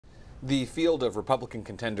The field of Republican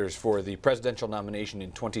contenders for the presidential nomination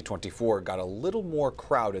in 2024 got a little more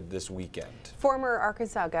crowded this weekend. Former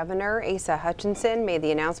Arkansas Governor Asa Hutchinson made the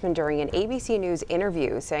announcement during an ABC News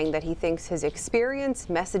interview, saying that he thinks his experience,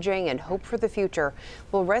 messaging, and hope for the future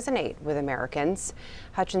will resonate with Americans.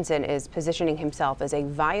 Hutchinson is positioning himself as a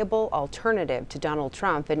viable alternative to Donald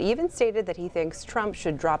Trump, and even stated that he thinks Trump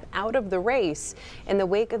should drop out of the race in the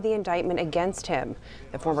wake of the indictment against him.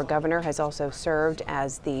 The former governor has also served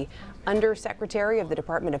as the Undersecretary of the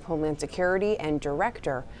Department of Homeland Security and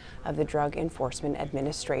Director of the Drug Enforcement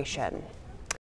Administration.